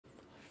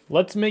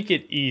Let's make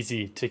it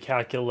easy to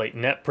calculate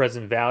net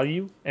present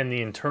value and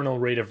the internal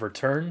rate of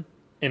return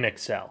in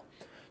Excel.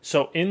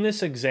 So in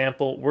this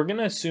example, we're going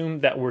to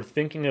assume that we're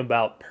thinking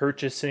about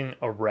purchasing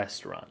a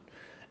restaurant.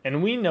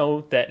 And we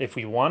know that if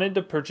we wanted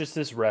to purchase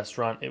this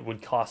restaurant, it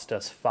would cost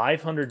us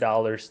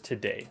 $500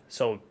 today.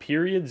 So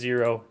period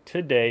zero,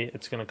 today,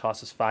 it's going to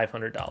cost us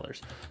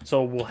 $500.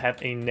 So we'll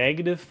have a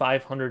negative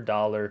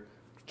 $500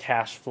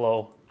 cash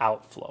flow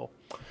outflow.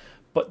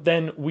 But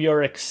then we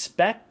are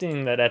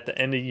expecting that at the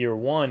end of year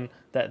one,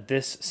 that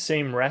this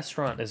same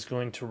restaurant is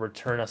going to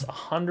return us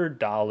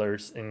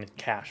 $100 in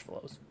cash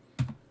flows.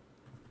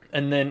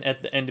 And then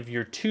at the end of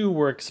year two,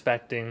 we're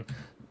expecting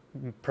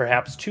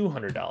perhaps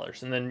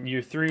 $200. And then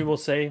year three, we'll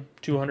say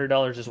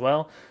 $200 as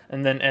well.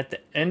 And then at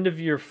the end of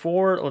year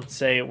four, let's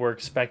say we're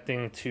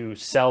expecting to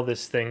sell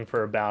this thing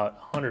for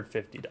about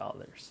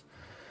 $150.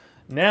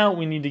 Now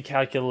we need to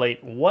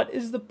calculate what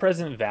is the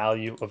present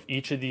value of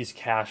each of these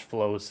cash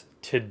flows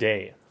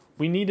today.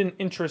 We need an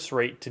interest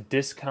rate to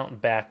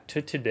discount back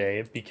to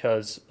today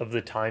because of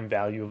the time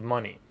value of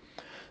money.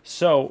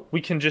 So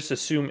we can just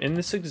assume in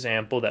this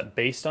example that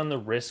based on the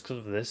risks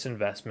of this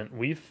investment,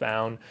 we've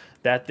found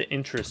that the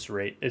interest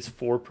rate is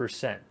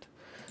 4%.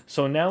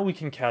 So now we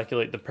can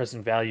calculate the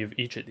present value of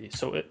each of these.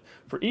 So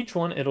for each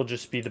one, it'll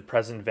just be the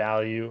present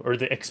value or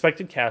the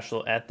expected cash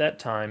flow at that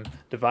time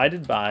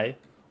divided by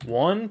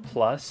 1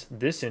 plus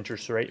this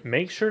interest rate.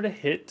 Make sure to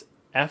hit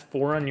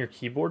F4 on your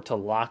keyboard to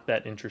lock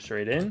that interest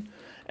rate in.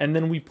 And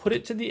then we put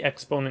it to the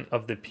exponent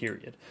of the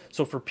period.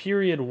 So for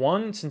period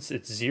one, since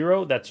it's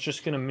 0, that's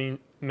just going to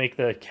make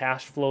the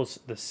cash flows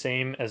the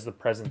same as the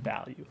present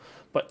value.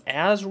 But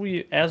as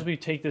we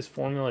take this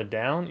formula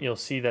down, you'll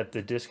see that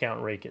the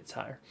discount rate gets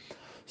higher.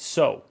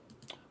 So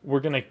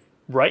we're going to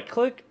right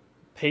click,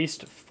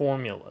 paste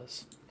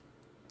formulas.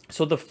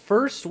 So the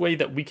first way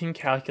that we can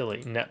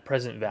calculate net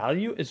present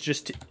value is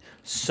just to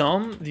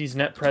sum these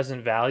net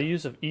present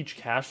values of each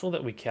cash flow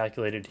that we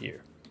calculated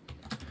here.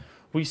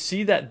 We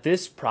see that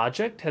this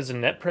project has a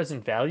net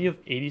present value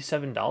of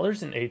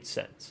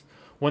 $87.08.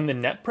 When the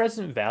net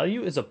present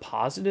value is a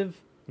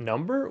positive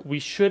number, we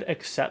should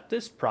accept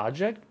this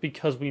project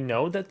because we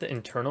know that the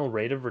internal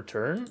rate of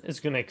return is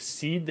going to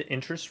exceed the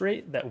interest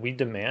rate that we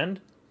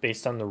demand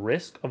based on the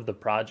risk of the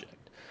project.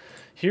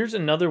 Here's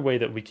another way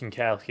that we can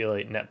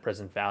calculate net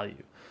present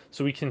value.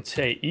 So we can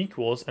say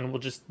equals, and we'll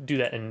just do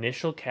that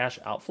initial cash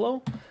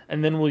outflow,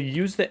 and then we'll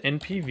use the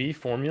NPV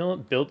formula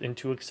built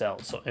into Excel.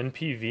 So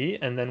NPV,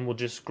 and then we'll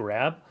just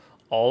grab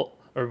we'll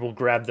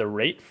grab the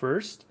rate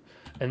first,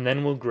 and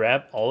then we'll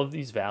grab all of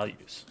these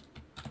values.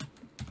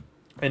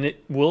 And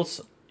it will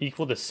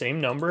equal the same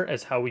number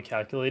as how we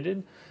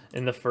calculated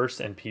in the first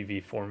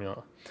NPV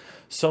formula.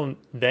 So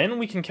then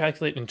we can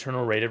calculate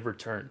internal rate of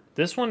return.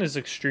 This one is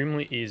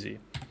extremely easy.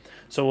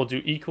 So we'll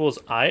do equals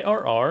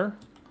IRR,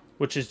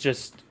 which is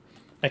just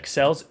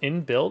Excel's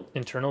inbuilt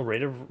internal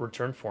rate of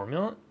return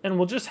formula, and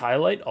we'll just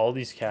highlight all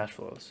these cash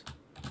flows.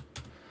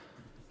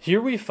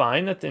 Here we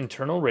find that the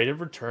internal rate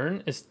of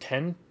return is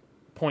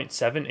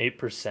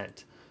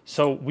 10.78%.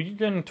 So we're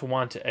going to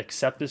want to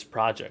accept this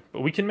project,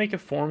 but we can make a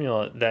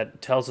formula that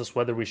tells us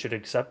whether we should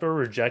accept or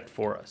reject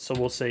for us. So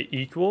we'll say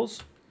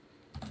equals,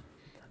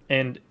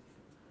 and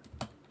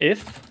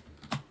if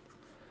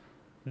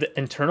the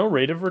internal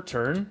rate of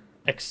return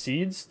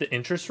exceeds the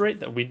interest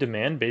rate that we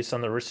demand based on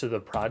the risk of the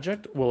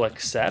project, we'll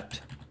accept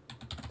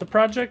the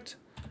project.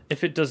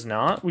 If it does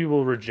not, we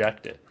will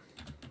reject it.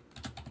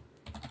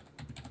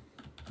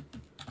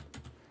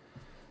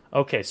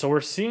 Okay, so we're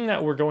seeing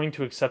that we're going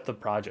to accept the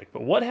project,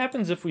 but what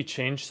happens if we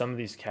change some of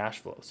these cash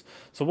flows?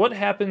 So what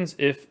happens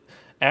if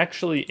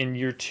actually in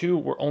year two,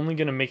 we're only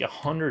going to make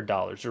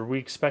 $100, or we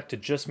expect to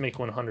just make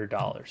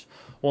 $100?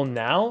 Well,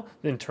 now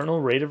the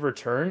internal rate of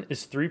return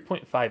is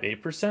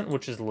 3.58%,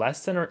 which is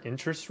less than our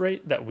interest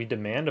rate that we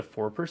demand of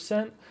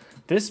 4%.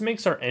 This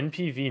makes our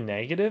NPV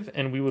negative,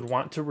 and we would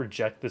want to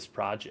reject this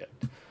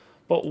project.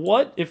 But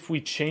what if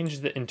we change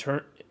the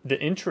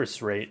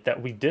interest rate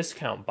that we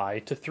discount by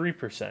to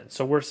 3%?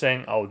 So we're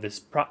saying, oh,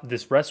 this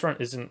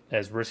restaurant isn't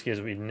as risky as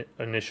we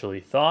initially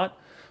thought.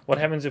 What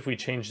happens if we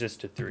change this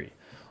to 3?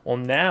 Well,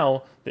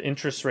 now the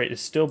interest rate is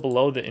still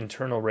below the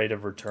internal rate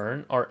of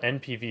return. Our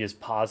NPV is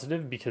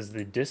positive because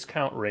the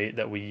discount rate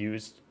that we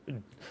used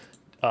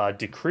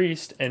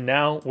decreased, and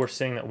now we're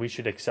saying that we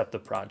should accept the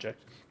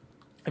project.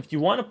 If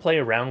you want to play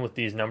around with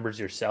these numbers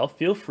yourself,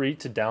 feel free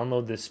to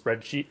download this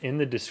spreadsheet in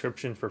the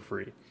description for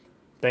free.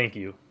 Thank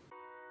you.